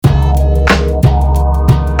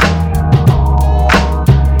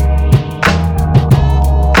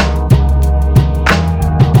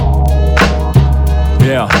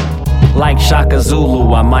Shaka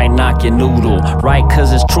Zulu, I might knock your noodle. Right,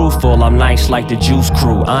 cause it's truthful, I'm nice like the Juice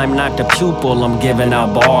Crew. I'm not the pupil, I'm giving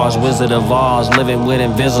out bars. Wizard of Oz, living with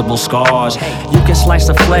invisible scars. You can slice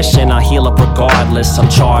the flesh and I heal up regardless. I'm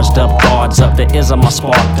charged up, guards up, the ism I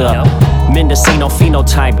sparked up. Mendocino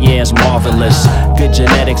phenotype, yeah, it's marvelous. Good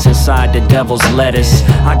genetics inside the devil's lettuce.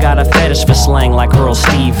 I got a fetish for slang like Earl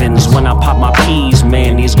Stevens. When I pop my peas,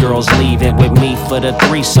 man, these girls leaving with me for the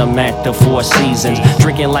threesome at the Four Seasons.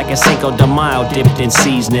 Drinking like a Cinco de Mayo dipped in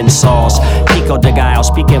seasoning sauce. Pico de Gallo,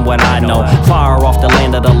 speaking what I know. Fire off the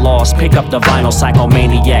land of the lost. Pick up the vinyl,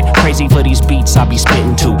 psychomaniac. Crazy for these beats I be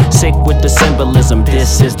spitting to. Sick with the symbolism,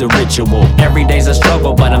 this is the ritual. Every day's a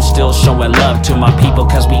struggle, but I'm still showing love to my people,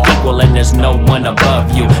 cause we equal and there's no one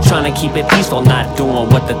above you. Trying to keep it peaceful, not doing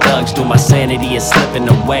what the thugs do. My sanity is slipping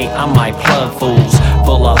away, I might plug fools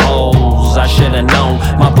full of holes. I should've known,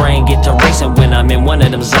 my brain get to racing when I'm in one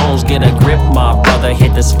of them zones. Get a grip, my brother,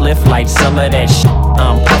 hit the spliff like some of that shit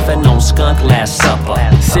I'm puffing on skunk last supper.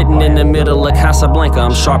 Sitting in the middle of Casablanca,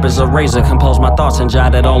 I'm sharp as a razor. Compose my thoughts and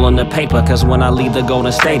jot it all on the paper, cause when I leave the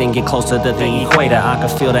Golden State and get closer to the equator, I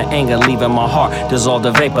can feel the anger leaving my heart. Dissolve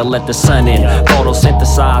the vapor, let the sun in.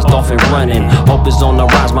 Photosynthesized, off and running. Hope is on the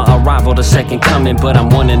rise, my arrival, the second coming. But I'm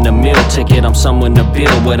one in the meal ticket, I'm someone to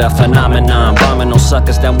build with a phenomenon. Bombing no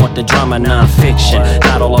suckers that want the drama, non-fiction.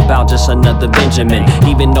 Not all about just another Benjamin.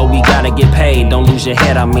 Even though we gotta get paid, don't lose your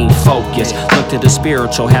head, I mean focus. Look to the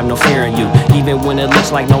spiritual, have no fear in you. Even when it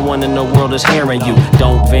looks like no one in the world is hearing you.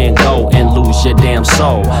 Don't Van Gogh and lose your damn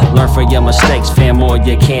soul. Learn from your mistakes, fam, or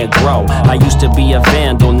you can't grow. I used to be a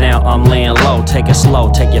vandal, now I'm laying low. Take it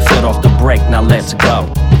slow, take your foot off the brake, now let's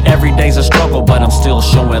go. Every day's a struggle, but I'm still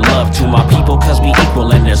showing love to my people, cause we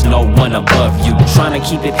equal and there's no one above you. Trying to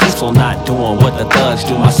keep it peaceful, not doing what the thugs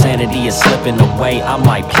do. My sanity is slipping away, I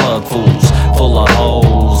might plug fools full of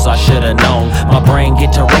holes. I should've known, my brain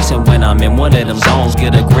get to racing when I'm in one of them zones.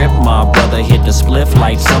 Get a grip, my brother, hit the spliff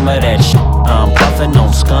like some of that shit I'm puffing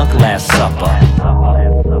on skunk last supper.